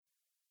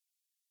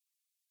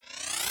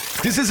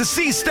This is a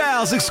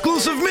C-Styles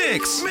exclusive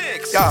mix.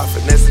 Y'all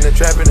finessing and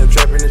trapping and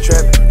trapping and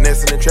trapping.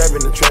 Finessing and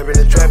trapping and trapping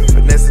and trapping.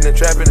 Finessing and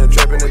trapping and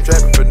trapping and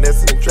trapping.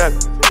 Finessing and trapping.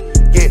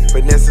 Yeah,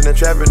 finessing and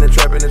trapping and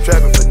trapping and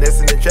trapping.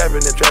 Finessing and trapping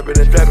and trapping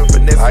and trapping.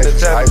 Finessing and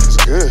trapping. Life is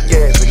good.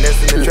 Yeah,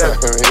 finessing and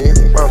trapping.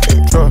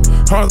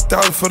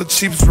 100,000 for the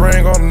cheapest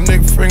ring on a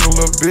nigga finger,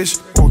 little bitch.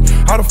 Ooh,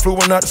 I done flew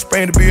one out to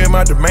Spain to be in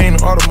my domain,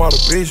 automata,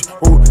 bitch.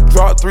 Ooh,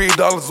 dropped $3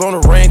 on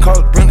the rain, cause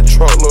it been the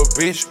truck, little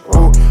bitch.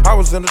 Ooh, I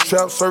was in the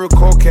trap, serving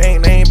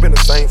cocaine, they ain't been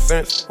the same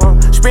since.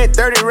 Spent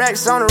 30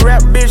 racks on a rap,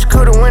 bitch,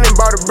 coulda went and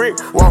bought a brick.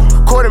 Whoa,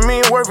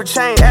 $250,000 worth of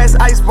chain, ass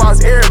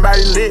icebox,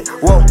 everybody lit.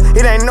 Whoa,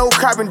 it ain't no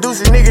cop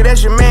induces, nigga,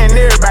 that's your man,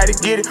 everybody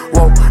get it.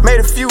 Whoa,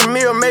 made a few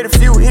mil, made a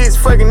few hits,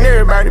 fucking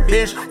everybody,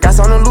 bitch. Got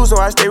something to lose, so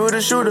I stay with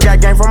a shooter.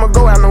 Got game from a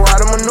go, I know how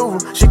to maneuver.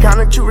 She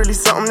kinda cute, really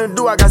something to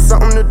do. I got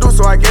something to do,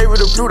 so I gave her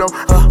the Pluto.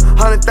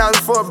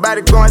 100,000 for a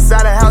body, go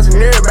inside the house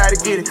and everybody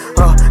get it.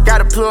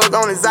 Got a plug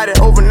on his eye that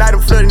overnight,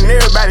 I'm flooding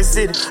everybody's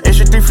city.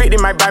 Extra 350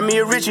 might buy me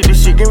a Richie.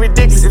 This shit getting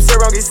ridiculous if Sir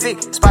get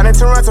sick. Spot in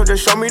Toronto,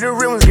 just show me the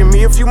real ones. Give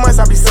me a few months,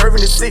 I'll be serving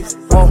the 6.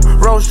 Whoa,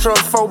 Rolls truck,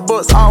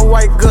 $4, all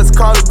white guts,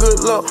 call it good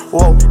luck.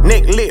 Whoa,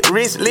 neck lit,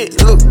 wrist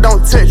lit, look,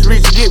 don't touch,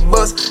 reach, get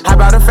bust. How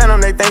about a Phantom,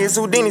 they think it's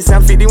Houdini.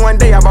 750 one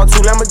day, I bought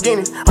 2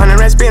 Lamborghinis. 100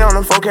 rand spin on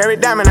them, 4-carat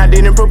diamond. I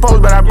didn't propose,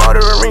 but I bought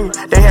her a ring.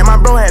 They had my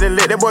bro, had to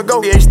let that boy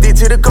go. Yeah, he stick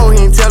to the code,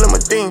 he ain't tell him a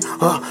thing.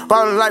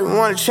 Ballin' like we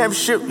won a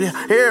championship, yeah,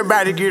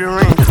 everybody get a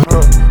ring.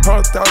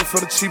 100,000 for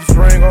the cheapest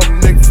ring on a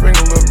nigga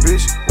finger, little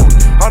bitch. Ooh,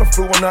 I done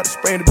flew one out to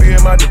Spain to be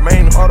in my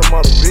domain,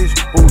 automata, bitch.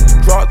 Ooh,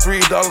 dropped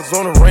 $3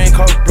 on the rain,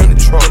 cause it been the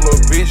truck,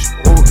 little bitch.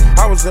 Ooh,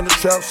 I was in the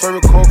trap,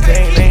 serving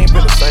cocaine, they ain't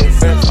been the same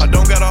since. I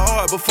don't got a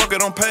heart, but fuck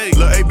it, I'm paid.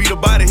 Lil' A be the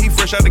body, he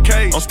fresh out the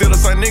cage. I'm still the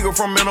same nigga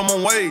from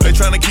minimum wage. They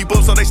tryna keep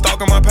up, so they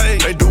stalking my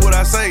page. They do what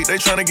I say, they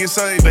tryna get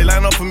saved. They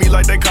line up for me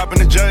like they copping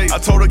the J. I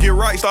told her get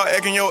right, start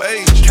acting your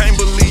age. Can't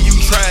believe you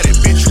tried it,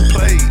 bitch, you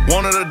played.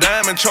 Wanted a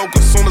diamond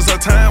choker, soon as her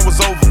time was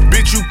over.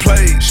 Bitch, you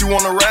played. She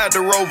wanna ride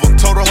the Rover,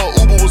 told her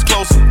Uber was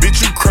closer.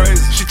 Bitch, you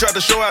crazy. She tried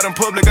to show out in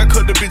public, I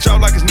cut the bitch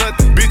out like it's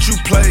nothing. Bitch, you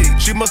played.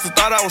 She must've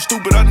thought I was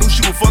stupid, I knew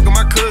she was fucking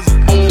my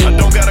cousin. I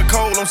don't got a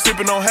cold, I'm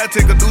sipping on hat,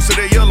 take a deuce of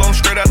that yellow, I'm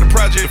straight out the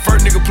project. The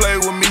first nigga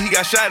played with me, he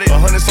got shot at.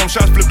 100-some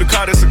shots, flipped the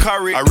car, that's a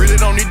car wreck. I really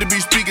don't need to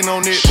be speaking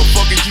on it, but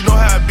fuck it, you know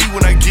how I be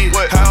when I get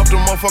what? High off the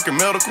motherfucking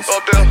medicals.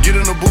 Up there, get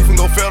in the booth and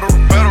go federal.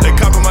 They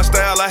copy my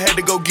style, I had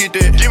to go get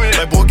that. Give me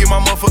that. Like, boy, get my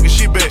motherfucking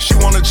shit back. She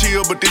wanna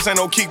chill, but this ain't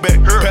no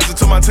kickback. Pass it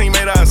to my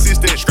teammate, I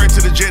assist that. Straight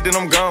to the jet, then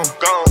I'm gone.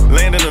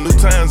 Land in a new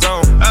time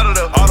zone. Out of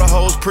the all the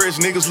hoes pressed,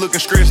 niggas looking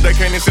stressed, they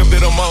can't accept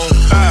that I'm on.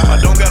 I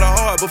don't got a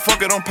heart, but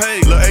fuck it, I'm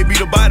paid. Lil' A be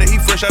the body, he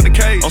fresh out the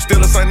cage. I'm still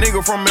the same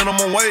nigga from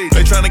minimum wage.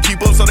 They tryna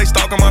keep up, so they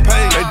stalking my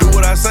page. They do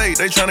what I say,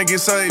 they tryna get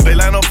saved. They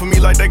line up for me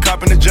like they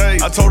copping the J.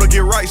 I told her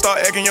get right,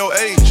 start acting your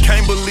age.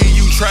 Can't believe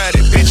you tried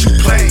it, bitch, you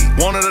played.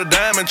 Wanted a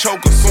diamond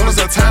choker, soon as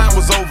her time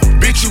was over.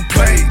 Bitch, you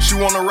played. She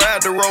wanna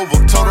ride the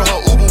Rover, told her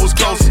Uber was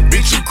closer.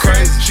 Bitch, you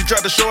crazy. She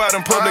tried to show out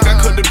in public, I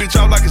cut the bitch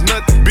out like it's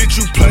nothing. Bitch,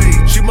 you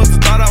played. She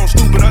must've thought I was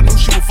stupid, I knew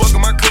she was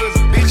fucking my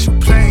cousin. Bitch, you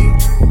played.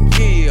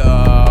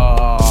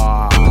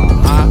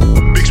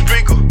 Big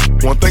speaker.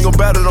 One thing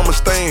about it, I'ma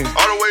stand.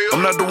 All the way up.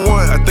 I'm not the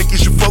one I think you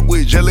should fuck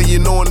with, jelly you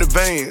know in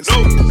advance.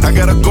 No. I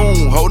got a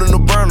goon holding the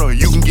burner,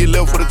 you can get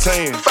left for the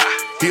tan.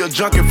 He a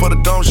junkie for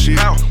the dumb shit.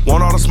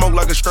 Want all the smoke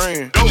like a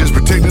strand. Just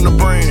protecting the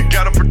brand.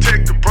 Gotta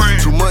protect the brand.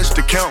 Too much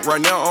to count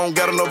right now, I don't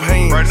got enough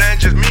hands. Right now,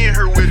 just me and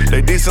her with it.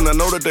 They dissing, I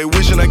know that they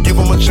wishing I give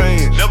them a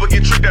chance. Never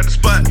get tricked at the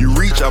spot. You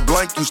reach, I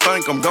blank, you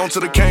stink, I'm gone to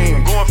the can.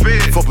 I'm going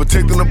fed. For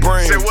protecting the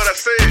brand. Say what I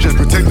said. Just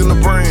protecting the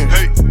brand.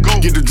 Hey, go.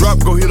 Get the drop,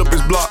 go hit up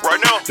his block. Right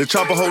now. The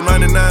chopper hold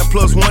 99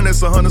 plus 1,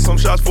 that's 100-some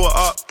shots for a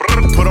op.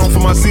 Put on for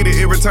my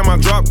city every time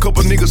I drop.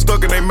 Couple niggas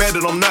stuck and they mad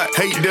that I'm not.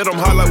 Hate that I'm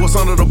hot like what's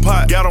under the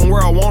pot. Got them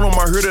where I want them,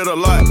 I heard it a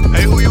lot.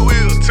 Hey, who you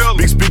is? Tell 'em.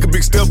 Big speaker,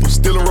 big stepper.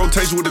 Still in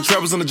rotation with the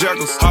trappers and the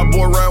jackals. Hot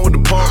boy round with the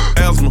pump,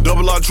 asthma.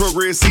 Double R truck,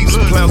 red seats,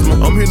 plasma.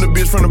 I'm hitting the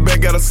bitch from the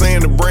back, got a saying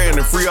the brand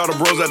and free all the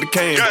bros out the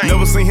can.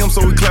 Never seen him,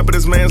 so we clap at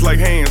his mans like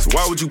hands.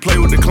 Why would you play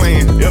with the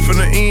clan? F in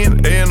the N,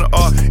 A in the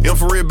R.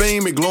 Infrared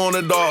beam, it glow in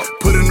the dark.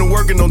 Put in the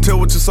work and don't tell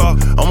what you saw.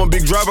 I'm a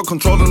big driver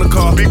controlling the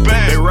car. Big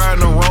bang. They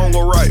riding them wrong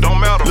or right. Don't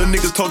matter. Little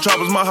niggas told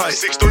choppers my height.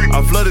 6'3".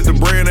 I flooded the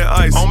brand and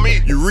ice. On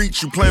me. You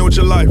reach, you playing with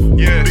your life.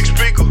 Yeah. Big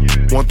speaker.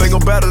 One thing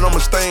about it, I'ma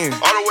stand.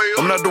 All the way up.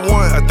 I'm not the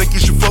one I think you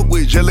should fuck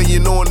with, jelly you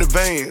know in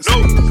advance.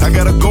 No. I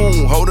got a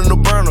goon holding the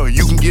burner,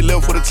 you can get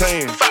left with a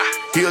tan.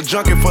 He a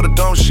junkie for the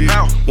dumb shit.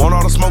 Want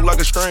all the smoke like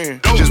a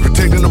strand. Just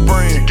protecting the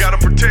brand. Gotta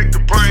protect the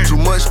brand. Too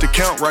much to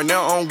count right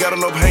now, I don't got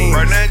enough hands.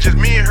 Right now, just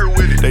me and her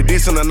with it. They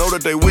dissing, I know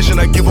that they wishing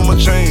I give them a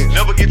chance.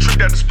 Never get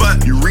tricked at the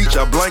spot. You reach,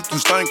 I blank, you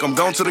stink, I'm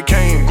gone to the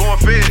can. Going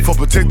fed. For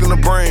protecting the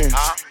brand.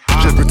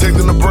 Just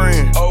protecting the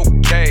brand.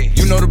 Okay,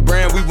 you know the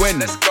brand, we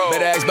winning. Let's go.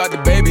 Better ask about the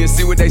baby and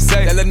see what they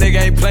say. That little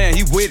nigga ain't playing,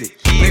 he with it.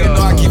 Nigga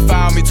know I keep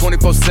firing me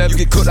 24/7. You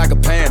get cooked like a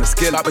pan, a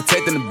skillet. I'm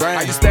protecting the brain.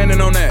 How you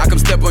standing on that? I come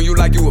step on you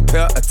like you a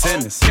pair of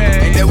tennis.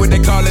 Ain't that what they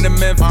callin' in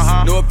Memphis?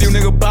 Know a few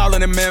niggas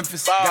ballin' in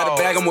Memphis. Got a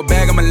bag, I'm a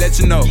bag, I'ma let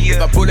you know.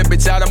 If I pull that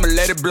bitch out, I'ma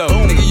let it blow.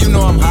 Nigga, you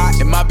know I'm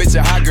hot, and my bitch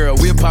a hot girl.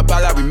 We'll pop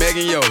out like we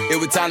Megan, yo. It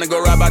was time to go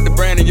ride out the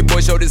brand, and your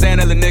boy showed his hand,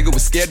 and the nigga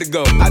was scared to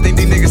go. I think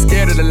these niggas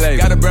scared of the label.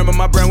 Got a brand, but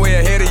my brand way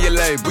ahead of your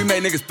label. We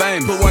make niggas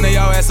famous. Put one of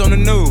y'all ass on the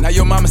news. Now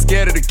your mama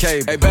scared of the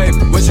cable. Hey baby,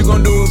 what you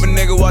gon' do if a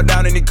nigga walk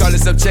down and he call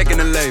himself checking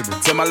the label?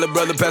 Tell my little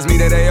brother pass me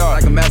that AR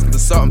like a mask with the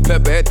salt and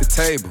pepper at the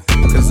table.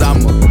 Cause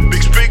I'm a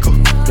big speaker.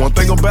 One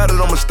thing about it,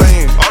 I'ma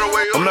stand. All the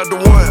way up. I'm not the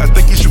one I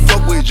think you should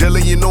fuck with,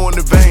 jelly you know in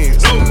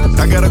advance. No.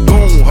 I got a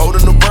goon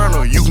holding the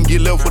burner, you can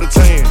get left with a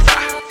tan.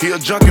 He a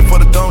junkie for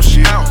the dumb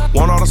shit.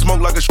 Want all the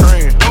smoke like a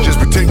strand. Just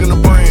protecting the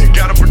brand.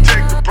 Gotta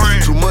protect the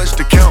brand. Too much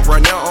to count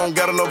right now, I don't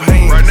got enough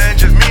hands. Right now,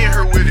 just me and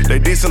her with it. They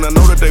decent, I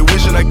know that they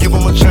wishing I give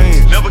them a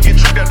chance. Never get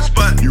tricked out the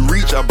spot. You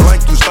reach, I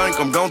blank, you stink,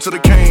 I'm gone to the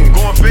can.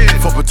 Going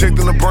fed for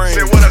protecting the brand.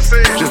 Say what I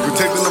said. Just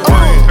protecting the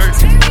brand.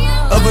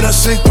 Up and I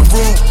shake the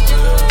room.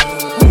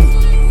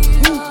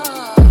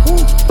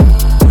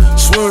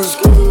 Swerve.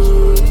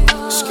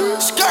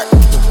 Skirt.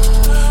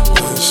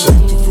 Go ahead and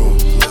shake the room.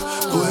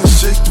 Go ahead and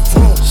shake the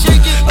room.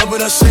 Up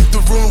and I shake the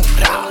room.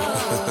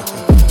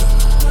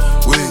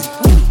 Wait.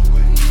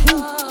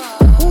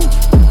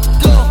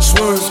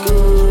 Swerve. Go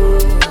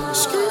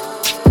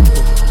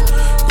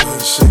ahead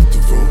and shake the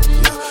room.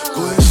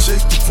 Go ahead and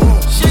shake the room.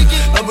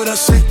 Up and I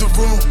shake the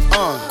room.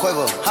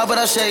 Quavo, how about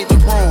I shake the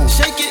room?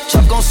 Shake it.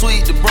 Chuck gon'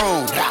 sweep the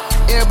broom.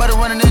 Everybody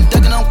running and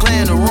ducking, I'm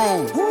clearing the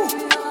room.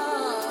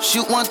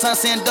 Shoot one time,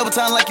 saying double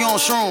time like you on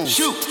shrooms.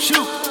 Shoot.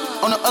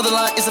 On the other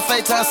line, it's a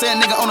fake time,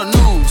 saying nigga on the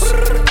news.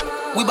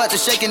 We bout to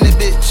shake in this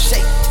bitch.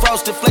 Shake.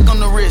 Frosted flake on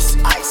the wrist.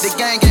 Ice. The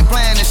gang ain't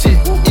playing this shit.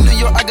 In New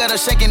York, I got her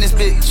shaking this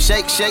bitch.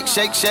 Shake. Shake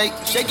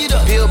it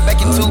up. Peel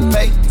back in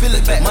toothpaste. Feel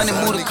it back. Money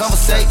move to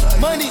conversate.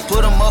 Money.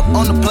 Put them up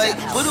on the plate.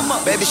 Put them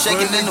up. Baby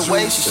shaking in the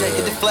way. She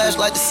shaking the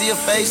flashlight to see her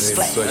face.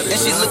 And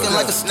she looking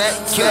like a snack.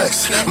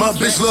 My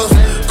bitch love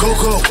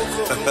Coco.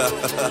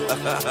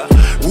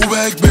 Woo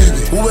bag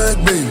baby. Woo bag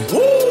baby.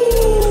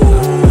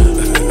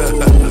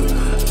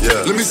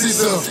 Yeah. Let me see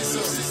some.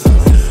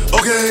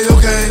 Okay.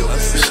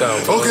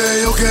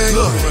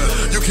 Look,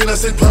 you cannot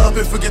say pop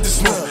and forget the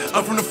smoke.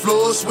 I'm from the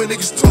floors where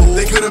niggas told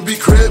they couldn't be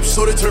cribs,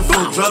 so they turn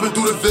folk. Driving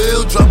through the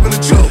veil, dropping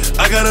a joke.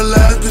 I gotta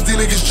laugh cause these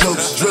niggas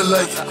jokes. Drill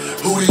like,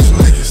 who these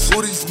niggas?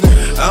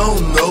 I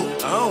don't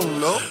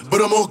know.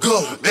 But I'm on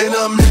go. And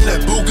I'm in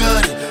that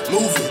Bugatti,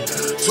 moving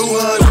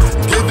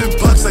 200. Giving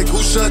bucks like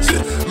who shot you?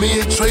 Me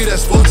and Trey,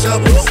 that's 4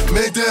 choppers.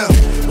 Man down.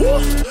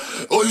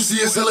 All you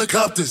see is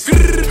helicopters.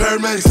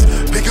 Paramedics,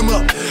 pick him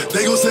up.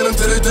 They gon' send him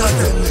to the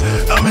doctor.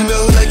 I'm in the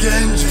hood like an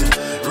engine.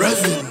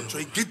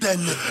 Revving. Get that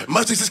nigga.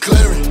 My chicks is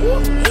clearing.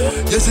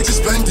 Your chicks is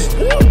spending.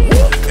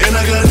 And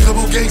I got a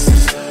couple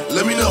gangsters.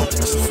 Let me know.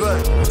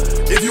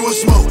 If you want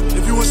smoke.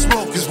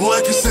 Cause boy,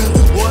 I can send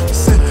them.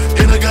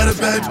 And I got a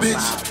bad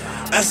bitch.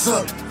 Ass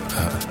up.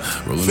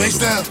 Face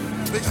down.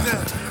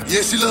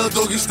 Yeah, she love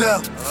doggy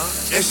style.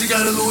 And she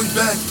got a Louis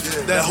bag.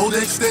 That whole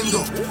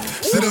extendo.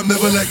 Sit up,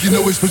 never like you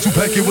know it's special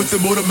packet with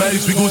them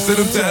automatics. We gon' send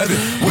them to heaven.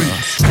 Wait.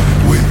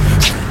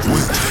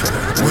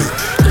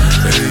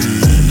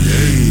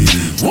 Hey.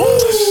 Woo!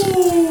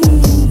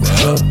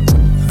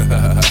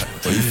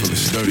 Oh, you feeling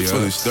sturdy,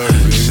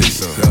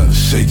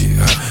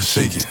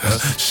 Shake it.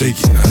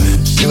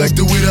 She like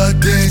the way that I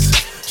dance.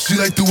 She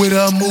like the way that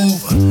I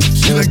move.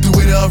 She like the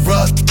way that I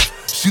rock.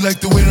 She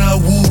like the way that I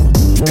woo.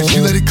 And she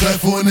let it clap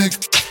for a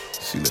nigga.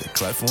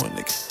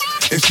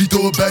 And she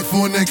throw it back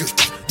for a nigga.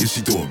 Yeah,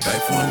 she throw it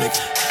back for a nigga.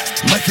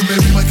 Michael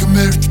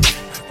Mary.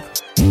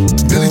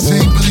 Billie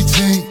Jean.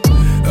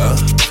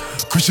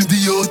 Christian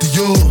Dior.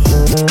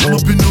 I'm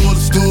up in all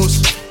the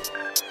stores.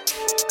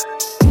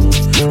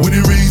 When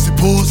it rains, it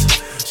pours.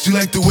 She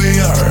like the way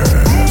I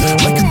heard.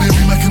 Michael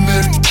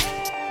Mary.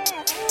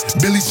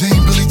 Billie Jean.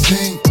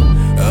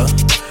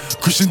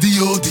 Christian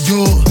Dior.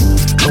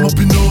 I'm up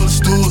in all the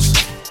stores.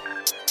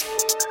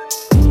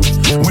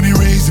 When it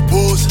rains, it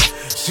pours.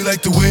 She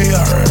like the way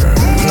I heard.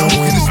 When I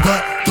walk in the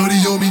spot,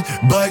 30 on me.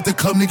 Buy at the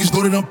club, niggas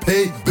know that I'm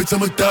paid. Bitch,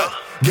 I'm a thot.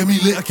 Get me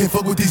lit, I can't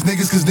fuck with these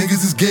niggas cause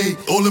niggas is gay.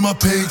 All in my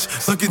page,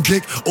 sucking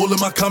dick. All in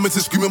my comments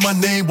and screaming my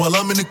name while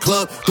I'm in the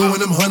club,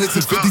 throwing them hundreds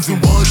and 50s and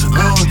ones.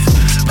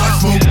 I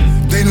smoke,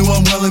 they know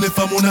I'm wildin'. If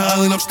I'm on the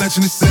island, I'm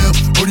snatching the cell.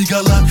 Brody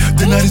got locked,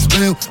 the night is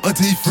bail.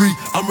 Until he free,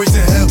 I'm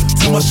raising hell.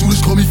 Tell my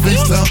shooters call me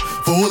FaceTime.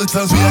 For all the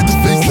times we had to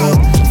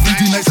FaceTime.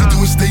 3D nights, I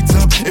do it state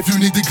time. If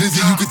you need the glizzy,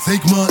 you can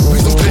take mine.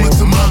 Please don't come up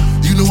to mine.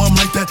 You know I'm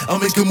like that,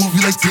 I'll make a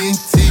movie like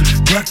TNT.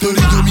 Black 30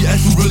 on me,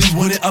 as you really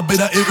want it. I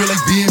bet I air it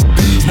like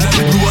DMB. Now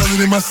the Blue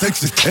Island in my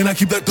section, and I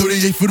keep that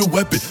 38 for the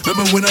weapon.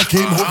 Remember when I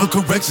came home for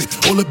correction?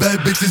 All the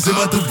bad bitches in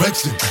my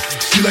direction.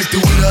 She like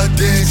the way that I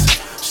dance.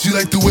 She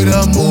like the way that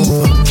I move.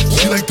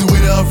 She like the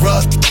way that I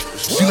rock.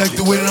 She like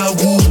the way that I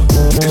woo.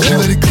 And she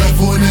let it clap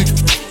for a nigga.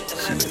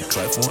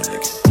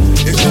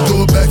 And she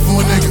throw it back for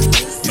a nigga.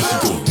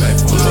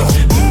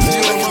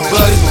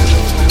 Body,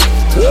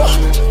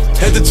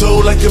 head to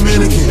toe like a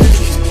mannequin.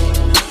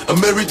 A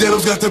Mary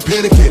Daniels got got the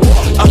panicking.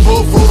 I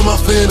pull for my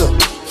phantom.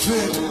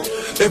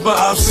 If my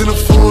ops in a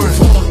foreign,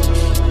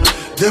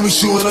 then we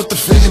shooting up the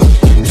phantom.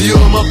 Dior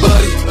on my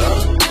body,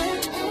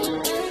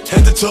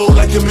 head to toe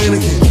like a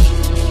mannequin.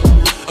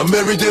 I'm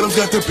every day, I've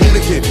got the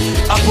panicking.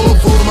 I pull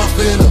for my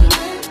phantom.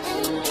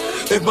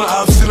 If my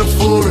ops in a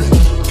foreign,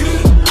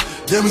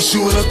 then we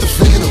shooting up the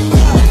phantom.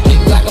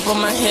 Lock up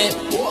on my hip,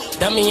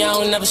 dummy, I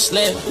don't never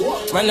slip.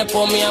 Run up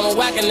on me, I'm a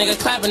whack a nigga,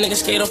 clap a nigga,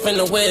 skate off in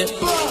the whip.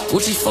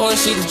 Gucci foreign,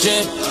 see the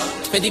drip,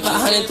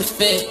 5,500 to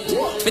fit.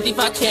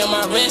 55K on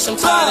my wrist, I'm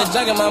tired of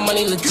jugging my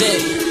money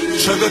legit.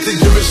 Chuck got the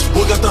Urus,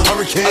 boy got the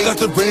hurricane. I got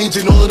the range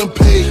and all of them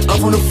paid. I'm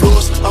from the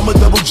floors, I'm a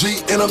double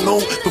G, and I'm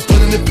known for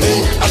putting in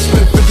pain. I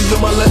spent 50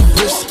 on my left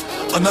wrist,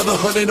 another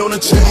 100 on the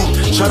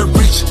chain. Try to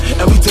reach,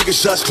 and we taking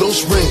shots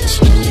close range.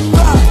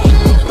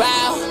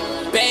 Bow,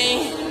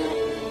 bang,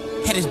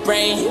 hit his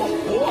brain.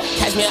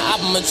 Catch me an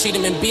album, I'ma treat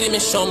him and beat him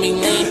and show me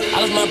name.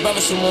 I lost my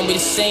brother, so won't be the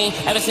same.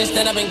 Ever since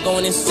then, I've been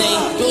going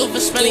insane. Do it for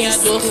spelling, I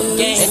do it for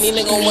game. Any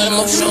nigga want him,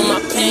 I'll show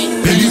my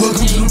pain. Baby,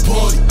 welcome to the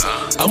party.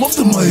 I'm off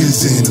the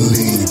Myers and the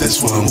lean,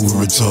 that's why I'm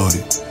over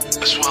retarded.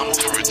 That's why I'm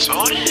over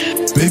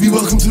retarded. Baby,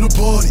 welcome to the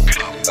party.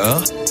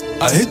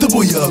 I hit the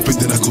boy up and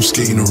then I go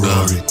skating a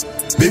Rari.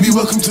 Baby,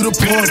 welcome to the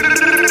party.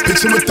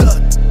 Bitch, I'm a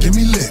thot, get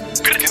me lit.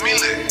 Get me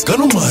lit.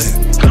 Gun on my head.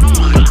 Gun on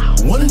my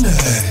head. 1 in the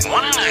head.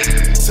 1 in the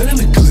head. 10 in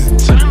the clip.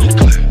 10 in the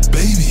clip.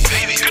 Baby.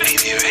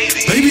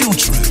 Baby, don't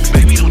trip.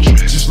 Baby, don't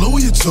trip. Just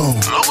lower your tone.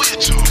 Lower your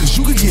tone. Cause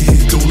you could get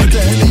hit. Don't let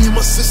that hang in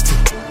my system.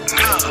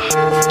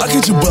 Nah. I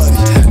get your body.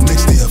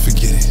 Next day I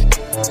forget it.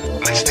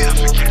 Next day I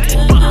forget it.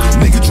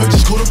 Nigga Dre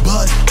just caught a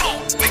body.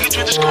 Nigga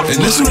Dre just caught a body.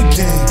 And this on the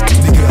game.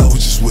 Nigga, I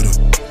was just with him.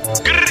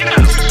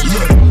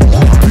 Look,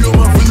 be on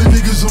my villain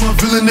niggas, on my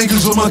villain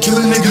niggas, on my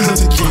killing niggas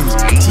as a king.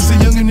 Since a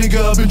younger nigga,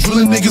 I've been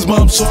drilling niggas, but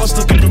I'm so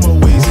stuck up in my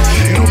ways.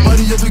 Ain't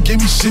nobody ever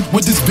gave me shit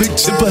with this big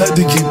chip, I had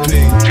to get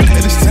paid.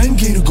 And it's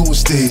 10K to go on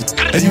stage,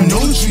 and you know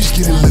the streets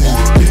getting laid.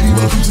 Baby,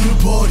 welcome to the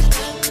party.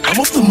 I'm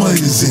off the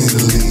Myers and the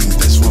lean,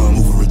 that's why I'm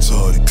over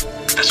retarded.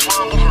 That's why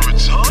I'm over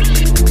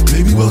retarded.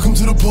 Baby, welcome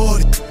to the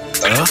party.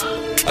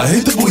 I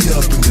hit the boy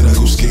up and then I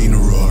go skating a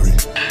Rari.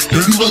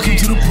 Baby, welcome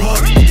to the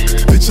party.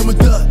 Bitch, I'm a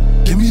thot,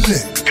 get me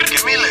lit.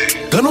 Get me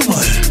lit. Gun on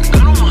my head.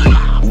 Gun on my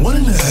head. 1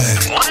 in the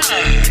head. 1 in the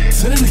head.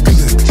 10 in the clip.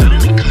 10 in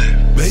the clip.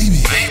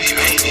 Baby. Baby.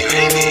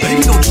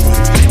 Baby, don't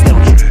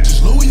trip.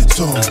 Just lower your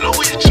tone.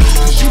 Lower your tone.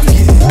 Cause you can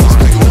get hit.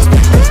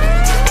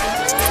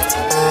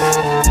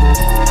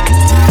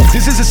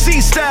 This is a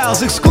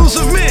C-Styles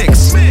exclusive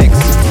mix.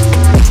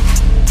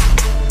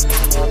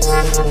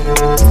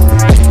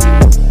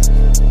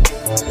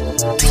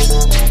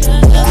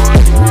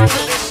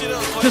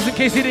 Just in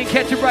case you didn't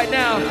catch it right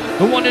now,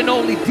 the one and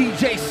only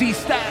DJ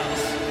C-Styles.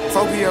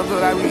 4P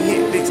look like we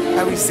hit bricks,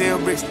 like we sell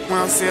bricks. We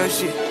don't sell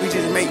shit, we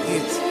just make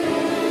hits.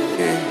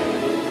 Yeah.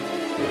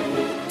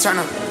 Turn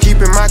up.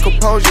 Keeping my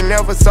composure,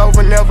 never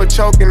sober, never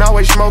choking,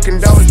 always smoking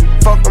dozy.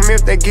 Fuck them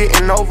if they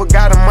getting over,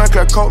 got a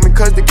monthly coat me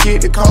cause the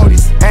kid the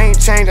coldest. I ain't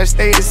changed, I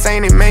stay the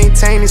same and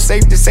maintain it.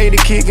 Safe to say the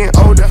kid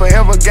getting older.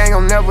 Forever gang,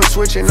 I'm never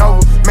switching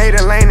over. Made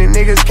a lane and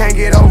niggas can't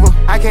get over.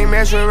 I can't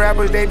mess with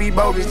rappers, they be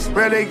bogus.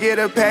 Rather get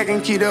a pack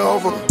and keep it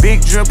over.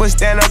 Big dripper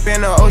stand up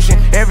in the ocean.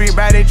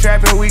 Everybody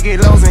trapping, we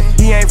get losing.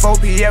 He ain't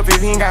 4PF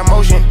if he ain't got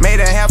motion.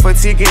 Made a half a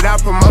ticket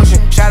out promotion.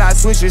 Shout out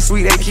switches,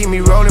 sweet, they keep me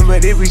rolling.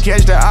 But if we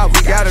catch the op,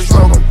 we gotta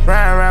smoke them.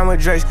 Riding around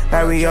with Drakes,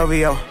 like we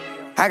OVO.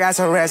 I got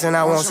some rats and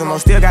I want some more.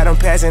 Still got them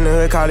pass in the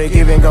hood, call it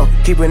give and go.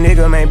 Keep a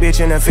nigga, man,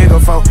 bitch in a figure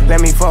four.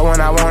 Let me fuck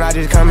when I want, I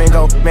just come and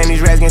go. Man, these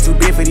rats getting too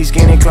big for these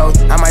skinny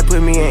clothes. I might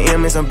put me an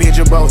M and some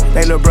bitch or both.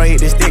 They little bro hit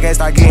the stick and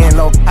start getting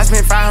low. I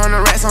spent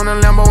 500 rats on a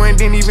Lambo and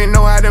didn't even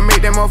know how to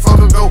make that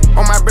motherfucker go.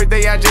 On my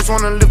birthday, I just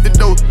wanna lift the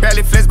dough.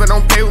 Barely flex, but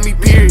don't play with me,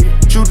 period.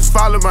 Shooters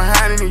follow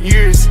behind in the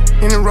years.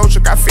 In the road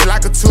truck, I feel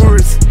like a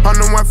tourist. I'm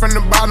the one from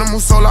the bottom who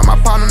sold out my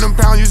pound on them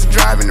pounds, used to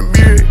drive in the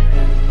beard.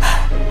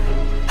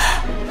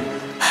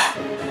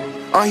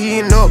 I'm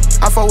heating up,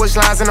 I fuck with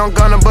slides and I'm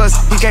gonna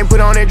bust. He can't put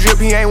on that drip,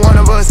 he ain't one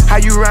of us. How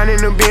you riding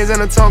the Benz in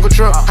a Tonka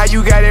truck? How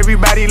you got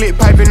everybody lit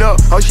piping up?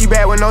 Oh, she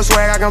bad with no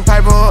swag, I can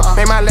pipe her up.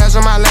 Make my last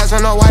on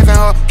no wife and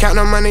her. Count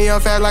the money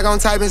up fast like I'm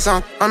typing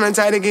some. I'm the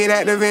type to get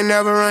active and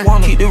never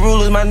run. Keep the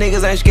rulers, my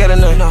niggas ain't scared of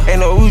none. Ain't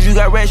no rules, you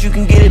got rats, you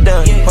can get it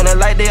done. On a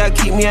light day, I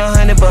keep me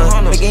 100 buns.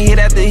 Making hit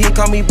after hit,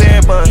 call me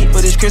Barry Bun.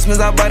 But it's Christmas,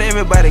 I bought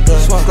everybody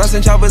guns. Gloss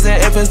and choppers and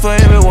effins for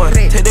everyone.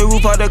 Take the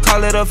roof out the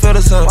call it up, feel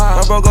the sun.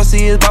 My bro gon'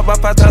 see his bop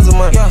 5 times a month.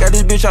 Got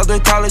this bitch out the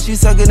college, she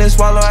suck it and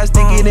swallow. I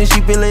stick it and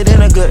she feel it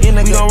in a gut. We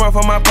don't run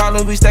from my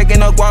problems, we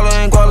stacking up guala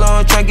and guala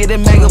and trying to get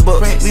them mega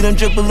bucks. We done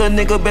drip a little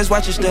nigga, best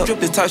watch your step.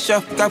 This top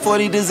chef, got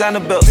 40 designer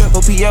belts.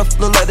 OPF,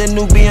 look like the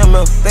new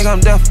BMF. Think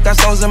I'm deaf, got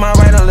stones in my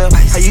right and left.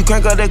 How you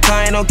crank up the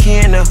car, ain't no key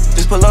in there.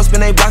 Just pull up,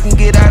 spin they block and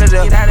get out of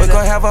there. We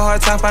gon' have a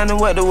hard time finding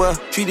what to wear.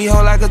 Treat the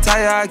hoe like a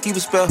tire, I keep a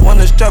spell.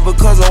 Wanna strap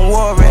because I'm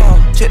war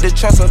ready. Check the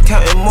trust, I'm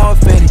counting more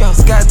fetty.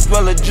 Scott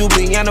Dweller,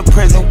 Jubilee, and a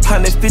present.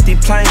 150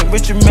 playing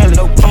Richard Melly.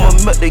 I'ma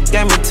milk the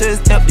game until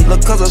it's empty.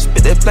 Look, cause I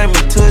spit that flame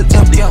until it's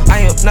empty.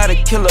 I am not a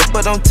killer,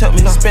 but don't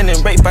tempt me.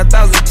 Spending rate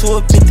 5,000 to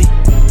a 50.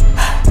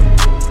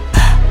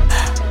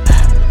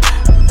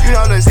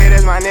 know, let's say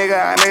that's my nigga.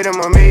 I made him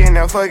 $1 million,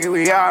 now fuck it,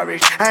 we all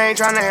rich. I ain't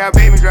tryna have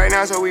babies right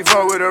now, so we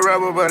fuck with a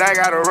rubber, but I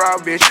got a raw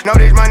bitch. Know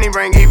this money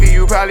bring Evie,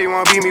 you probably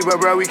won't beat me, but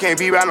bro, we can't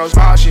be about no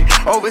small shit.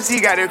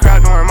 Overseas got the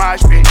crowd doing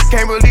mosh pit.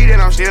 Can't believe that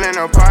I'm still in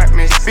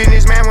apartments.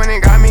 Businessman went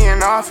and got me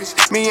in office.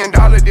 $1 million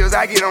deals,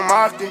 I get them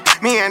often.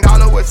 $1 million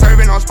was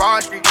serving on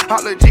Spar Street.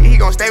 All legit, he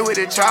gon' stay with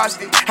the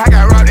chopstick. I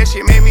got raw, that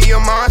shit made me a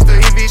monster.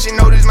 He bitch should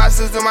notice my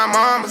sister, my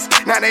mamas.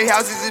 Now they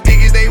houses as big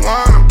as they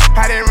want them.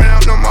 I didn't run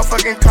up no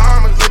motherfucking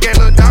commas. Look at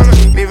Lil Donna.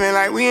 Living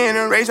like we in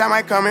a race, I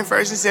might come in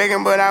first and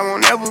second, but I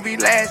won't ever be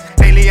last.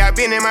 Lately I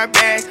been in my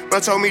bag, bro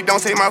told me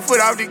don't take my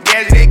foot off the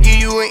gas. They give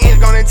you an inch,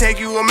 gonna take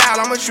you a mile.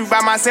 I'ma shoot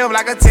by myself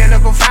like a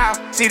technical foul.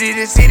 City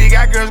to city,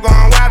 got girls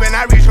going wild, and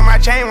I reach for my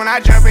chain when I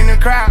jump in the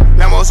crowd.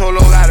 Lambo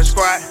solo out of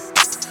squad.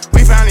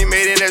 We finally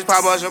made it, let's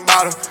pop us a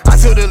bottle. I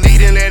took the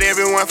lead and let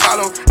everyone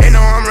follow. They know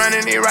I'm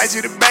running it right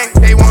to the bank.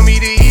 They want me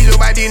to ease up,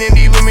 I didn't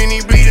leave them in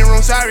the bleeding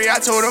room. Sorry, I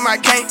told them I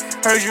can't.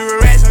 Heard you a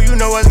rat, so you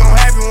know what's gon'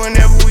 happen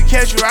whenever we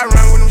catch you. I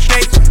run with them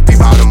snakes.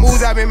 Peep all the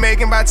moves I've been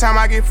making, by the time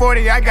I get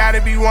 40, I gotta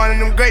be one of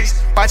them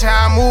greats. Watch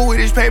how I move with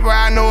this paper,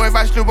 I know if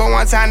I slip up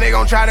one time, they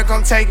gon' try to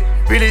come take it.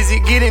 Real as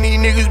it getting, these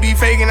niggas be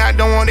faking. I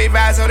don't want they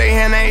vibes, so they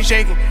hand ain't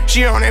shaking.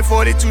 She on that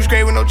 42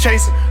 straight with no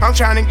chaser. I'm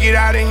tryna get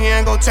out of here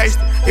and go taste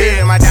it.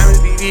 Yeah, my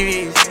diamonds be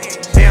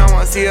VVs. They don't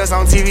wanna see us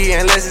on TV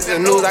unless it's the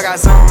news. I got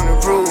something to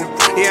prove.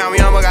 Yeah, I'm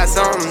young, but got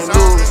something to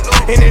lose.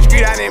 In the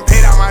street, I didn't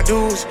pay out my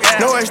dues.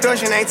 No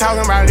extortion, ain't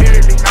talking about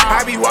literally.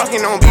 I be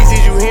walking on beats,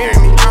 is you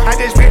hearing me? I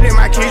just pray that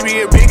my kids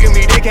be a big of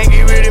me. They can't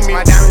get rid of me.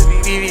 My diamonds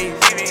be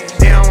VVs.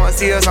 They don't wanna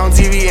see us on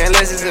TV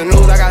unless it's the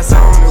news. I got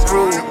something to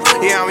prove.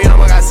 Yeah, I'm young,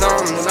 but got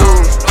something to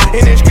lose.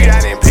 In the street, I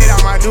didn't pay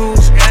out my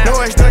dues. No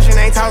extortion,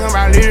 ain't talking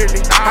about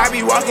literally. I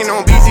be walking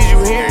on beats, is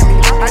you hearing me?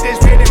 I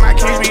just pray that my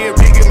kids be a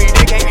big of me.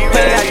 They can't get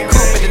rid of me.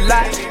 Coupe at the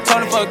lot,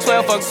 Tony fuck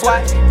 12, fuck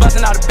SWAT.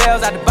 Busting all the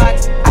bells out the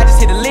box. I just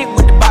hit a lick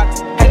with the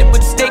box. Had to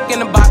put the stick in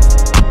the box.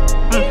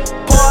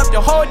 Pour up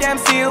the whole damn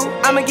seal.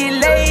 I'ma get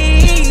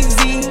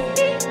lazy.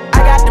 I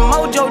got the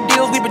mojo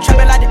deals. We been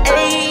trapping like the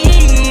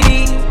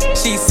 80s.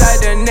 She said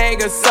the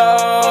nigga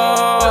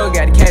so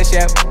got the cash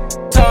out.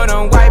 Told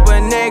him wipe a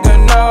nigga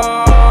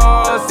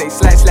no. Say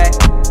slash slash.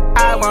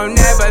 I won't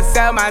never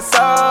sell my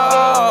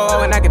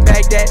soul. And I can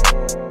back that.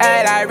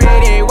 And I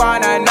really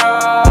wanna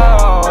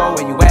know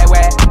where you at,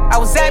 where? I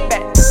was at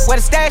back, where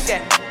the stash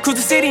at? Cruise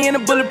the city in a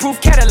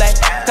bulletproof Cadillac.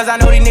 Cause I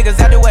know these niggas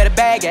out there where the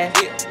bag at.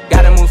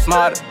 Gotta move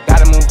smarter,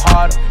 gotta move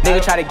harder.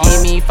 Nigga try to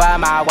give me 5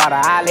 mile water.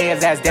 I lay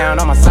his ass down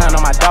on my son,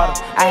 on my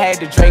daughter. I had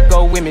the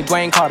Draco with me,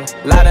 Dwayne Carter.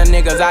 Lot of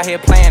niggas out here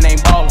playing,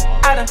 ain't ballin'.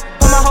 I done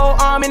put my whole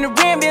arm in the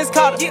rim, Vince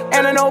Carter.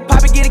 And I know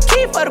Poppy get a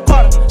key for the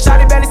quarter.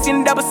 Shawty barely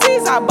seen the double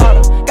C's, I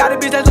bought her. Got a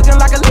bitch that's looking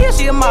like a Leah,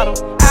 she a model.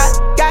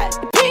 I got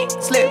the pink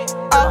slip,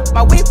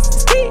 my whip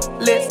is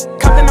keyless.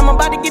 Compton, I'm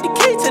about to get the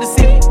key to the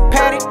city.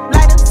 Patty,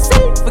 light up the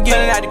city.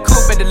 Forgetting out the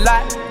coupe at the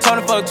lot.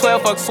 Tony fuck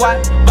 12, fuck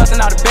SWAT. Busting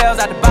all the bells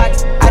out the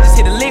box. I just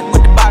hit a lick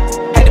with the box.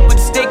 Had to put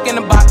the stick in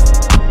the box.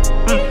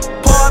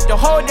 Pour up the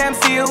whole damn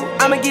seal.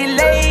 I'ma get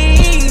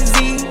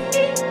lazy.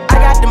 I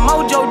got the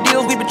mojo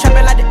deals. We been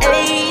trapping like the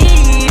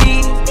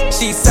 80s.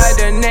 She said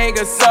the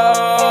nigga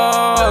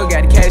so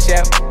got the cash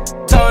out.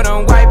 Told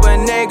him wipe a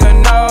nigga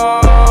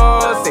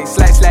no. Say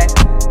slash slash.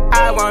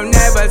 I won't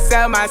never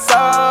sell my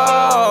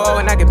soul.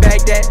 And I can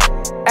back that.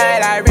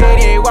 And I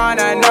really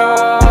wanna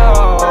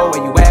know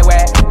where you at,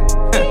 where?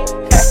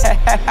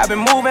 I've been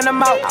moving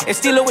them out. And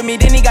steal it with me,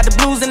 then he got the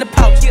blues in the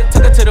pouch.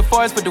 Took her to the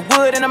forest, put the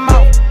wood in her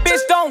mouth. Bitch,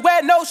 don't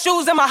wear no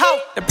shoes in my house.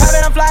 The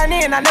private I'm flying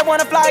in, I never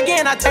wanna fly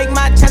again. I take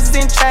my chances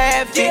in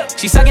traffic.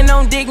 She sucking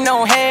on dick,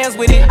 no hands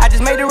with it. I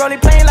just made the rolling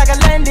plane like a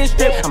landing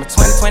strip. I'm a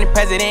 2020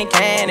 president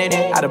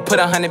candidate. I done put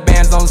 100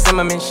 bands on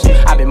Zimmerman shit.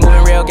 I been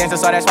moving real gangster,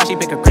 so that's why she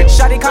pick a crit.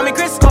 Shawty call me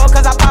Chris Cole,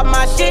 cause I pop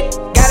my shit.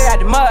 Got it out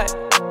the mud.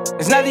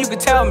 There's nothing you can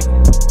tell me.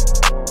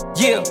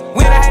 Yeah,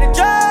 when I had a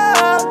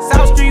drug,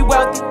 South Street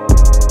wealthy.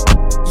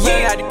 Yeah,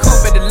 I had the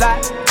coupe at the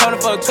lot. Tony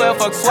fuck 12,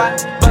 fuck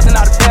SWAT. Busting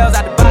all the bells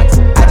out the box.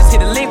 I just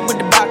hit a lick with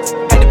the box.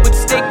 Had to put the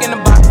stick in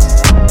the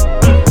box.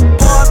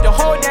 Pour up the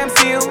whole damn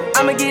seal.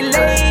 I'ma get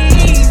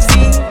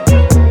lazy.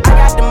 I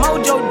got the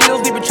mojo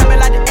deals. We been trapping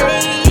like the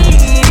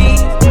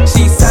 80s.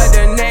 She said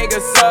the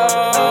nigga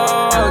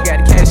so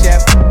got the cash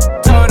out.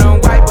 Told him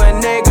wipe a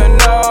nigga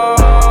no.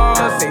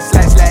 Say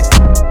slash slash.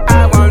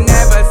 I won't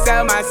never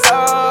sell my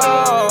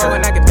soul.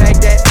 And I can back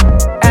that.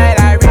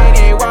 And I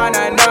really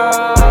wanna know.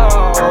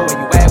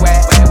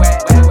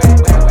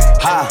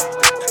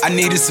 I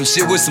needed some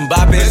shit with some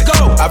bop in it. Let's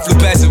go. I flew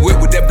past the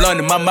whip with that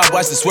blunt in my mouth,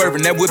 watched it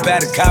swerving. That whip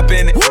had a cop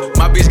in it.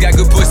 My bitch got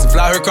good pussy,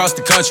 fly her across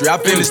the country. I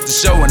finished the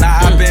show and I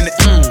hop in it.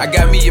 I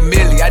got me a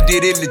milli, I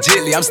did it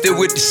legitly. I'm still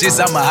with the shits,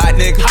 I'm a hot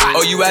nigga.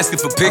 Oh, you asking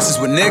for pictures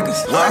with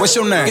niggas? What's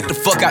your name? Get the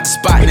fuck out the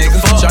spot, nigga.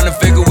 Tryna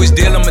figure which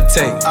deal I'ma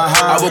take.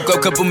 I woke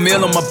up, couple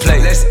meal on my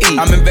plate. Let's eat.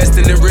 I'm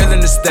investing in real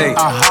estate.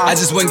 I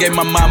just went and gave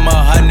my mama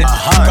 100.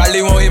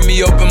 Probably won't hear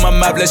me open my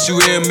mouth, bless you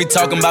hear me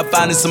talking about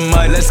finding some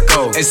money. Let's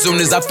go. As soon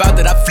as I found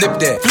that, I flipped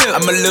that. I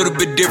I'm a little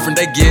bit different,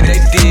 they get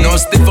it. Know I'm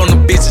stiff on the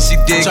bitch and she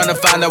dig. Tryna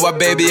find out why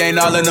baby ain't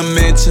all in the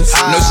mentions.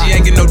 No, she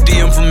ain't get no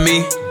DM from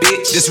me.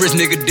 Bitch, this rich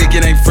nigga dick,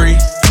 it ain't free.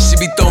 She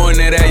be throwing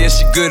that at, yeah,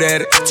 she good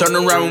at it. Turn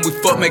around when we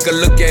fuck, make her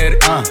look at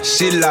it.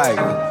 She like,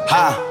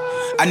 ha.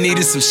 I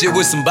needed some shit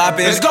with some bop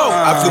in it. Let's go.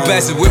 I flew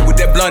past the whip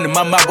with that blunt in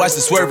my mouth, watched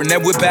it swerving.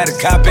 That whip had a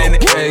cop in it.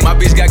 My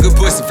bitch got good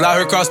pussy,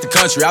 fly her across the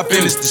country. I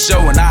finished the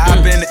show and I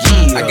hop in it.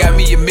 I got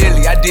me a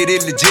milli, I did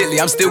it legitly.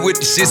 I'm still with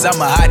the shits, I'm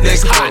a hot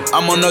nigga.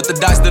 I'm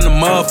unorthodox than a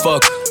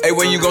motherfucker. Hey,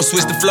 when you gon'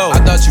 switch the flow?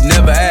 I thought you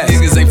never asked.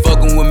 Niggas ain't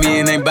fucking with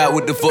me and ain't bout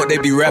what the fuck they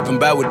be rapping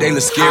about, what they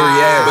look scary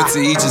ass. But to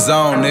each his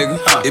own, nigga.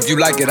 If you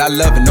like it, I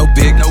love it, no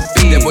big, no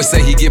fee. That boy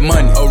say he get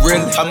money. Oh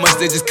really? How much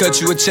they just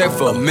cut you a check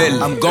for? $1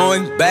 million. I'm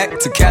going back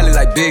to Cali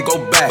like big, go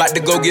back. About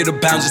to go get a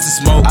pound just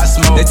to smoke. I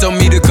smoke. They told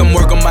me to come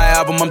work on my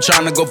album. I'm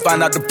trying to go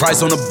find out the price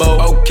on the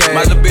boat. Okay.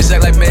 My little bitch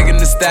act like Megan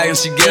Thee Stallion.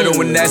 She ghetto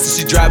and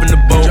nasty. She driving the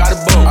boat. Drive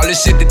the boat. All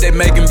this shit that they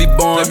making be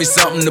born. Let me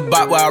something to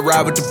bop while I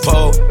ride with the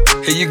pole.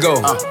 Here you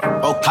go.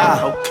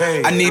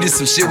 Okay. I needed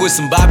some shit with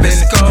some bop in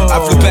it. I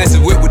flew past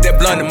the whip with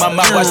that blunt in my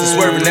mouth. Watched it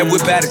swerving. That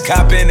whip had a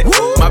cop in it.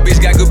 My bitch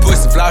got good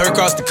pussy. Fly her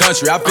across the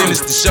country. I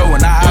finished the show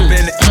and I hop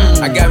in it.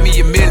 I got me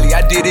a milli.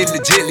 I did it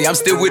legitly. I'm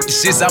still with the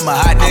shits. I'm a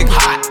hot nigga.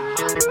 Hot.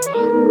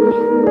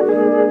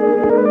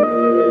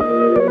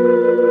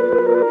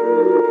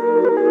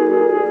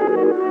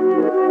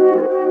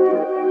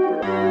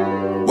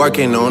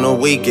 Working on the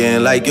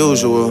weekend like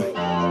usual.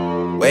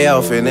 Way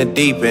off in the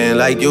deep end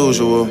like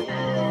usual.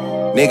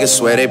 Niggas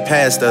swear they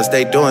passed us,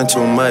 they doing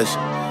too much.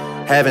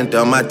 Haven't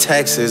done my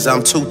taxes,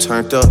 I'm too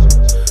turned up.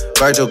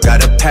 Virgil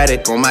got a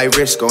paddock on my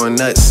wrist going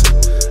nuts.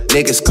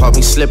 Niggas caught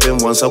me slipping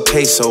once,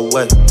 okay, so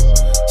what?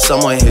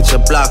 Someone hit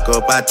your block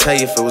up, I tell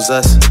you if it was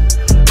us.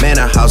 Man,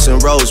 a house in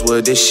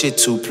Rosewood, this shit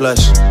too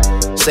plush.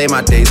 Say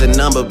my day's a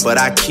number, but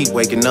I keep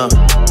waking up.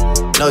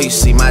 Know you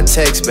see my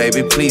text,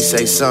 baby, please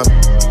say something.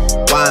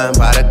 Wine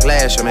by the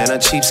glass, your man a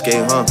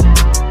cheapskate, huh?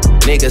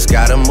 Niggas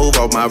gotta move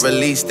on my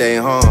release day,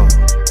 huh?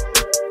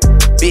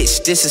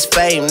 Bitch, this is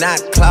fame, not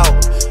clout.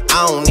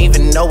 I don't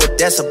even know what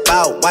that's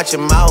about. Watch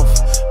your mouth.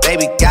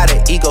 Baby got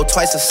an ego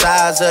twice the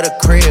size of the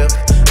crib.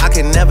 I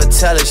can never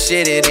tell a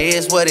shit, it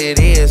is what it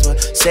is.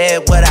 But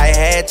said what I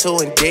had to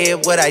and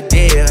did what I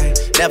did.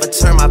 Never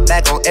turn my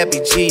back on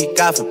FBG,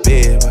 God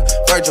forbid. But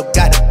Virgil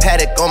got a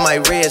paddock on my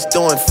wrist,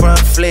 doing front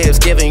flips.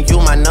 Giving you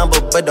my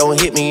number, but don't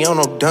hit me on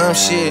no dumb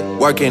shit.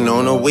 Working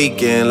on the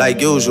weekend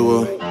like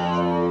usual.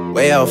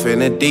 Way off in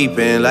the deep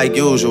end like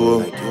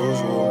usual.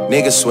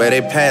 Niggas swear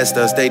they passed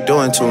us, they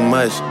doing too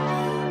much.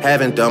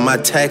 Haven't done my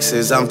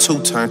taxes, I'm too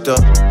turned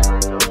up.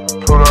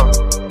 Hold up.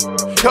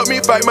 Help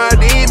me fight my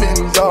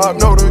demons, I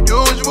know the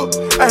usual.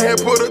 I had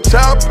put a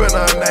chop in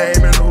her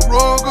name in a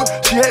Ruger.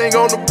 She hang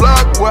on the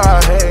block where I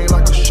hang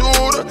like a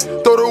shooter.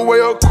 Throw away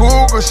a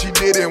cougar, she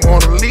didn't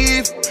wanna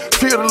leave.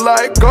 Treated her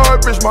like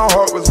garbage, my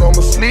heart was on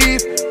my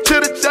sleeve. To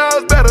the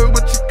child's better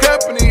with your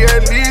company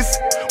at least.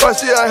 Why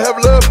should I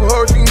have love for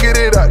her, she can get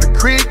it out the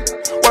creek?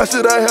 Why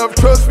should I have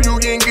trust for you,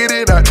 you ain't get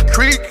it out the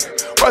creek?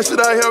 Why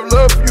should I have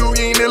love for you,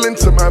 you ain't kneeling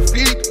to my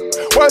feet?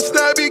 Why should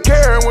I be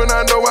caring when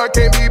I know I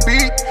can't be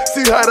beat?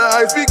 See how the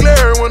ice be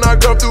glaring when I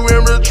come through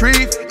and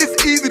retreat. It's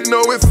easy to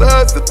know it's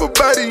us if a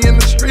body in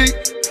the street.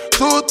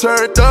 Two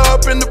turned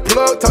up in the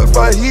plug, talk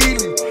Swahili.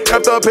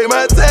 After I pay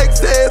my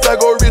taxes, I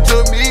go rich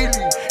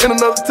immediately. In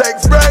another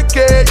tax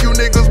bracket, you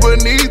niggas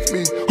beneath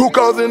me. Who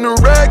causing the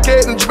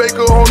racket in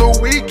Jamaica on the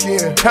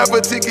weekend? Half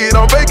a ticket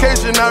on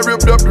vacation, I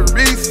ripped up the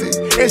receipt.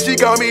 And she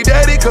called me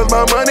daddy cause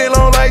my money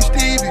long like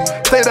Stevie.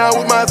 Stay down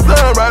with my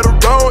son, right or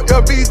wrong,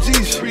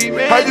 LBG street.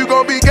 How you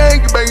gon' be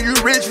gangbang, you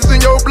riches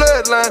in your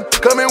bloodline.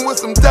 Coming with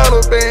some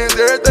Talibans,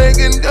 everything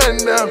getting done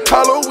now.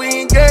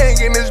 Halloween gang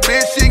in this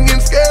bitch, she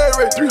getting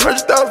scary.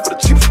 300,000 for the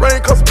cheap spray,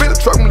 cost a bit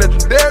of truck, I'm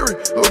legendary.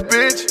 Little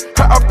bitch,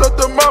 I off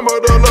the mama,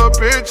 the little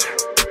bitch.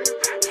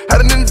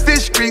 Had it in the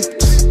fish grease,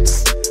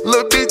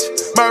 little bitch.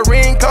 My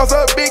ring costs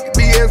a big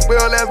B as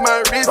well as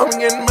my wrist. I'm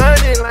getting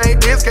money like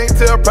this, can't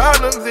tell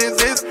problems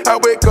exist. I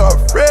wake up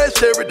fresh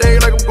every day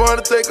like I'm going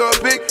to take a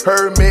pic.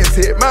 Hermes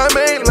hit my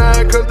main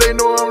line cause they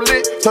know I'm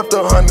lit. Tucked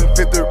 150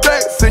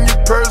 racks in your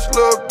purse,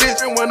 little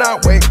bitch. And when I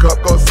wake up,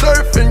 go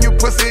surfing, you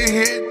pussy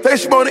hit. Say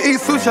she wanna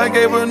eat sushi, I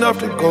gave her enough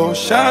to go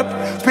shopping.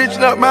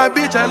 Pitching up my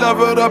bitch, I love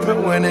her up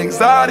and went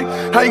exotic.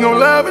 How you gon'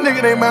 love a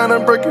nigga, they mind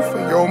I'm breaking for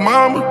your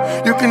mama.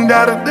 You can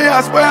die today,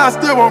 I swear I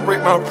still won't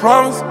break my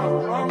promise.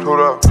 Hold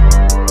up.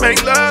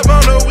 Make love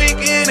on the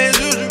weekend as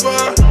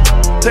usual.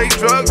 Take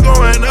drugs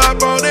going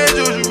up on as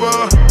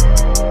usual.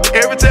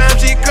 Every time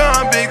she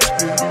come, big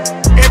spin.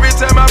 Every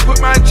time I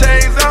put my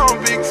chains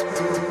on, big spin.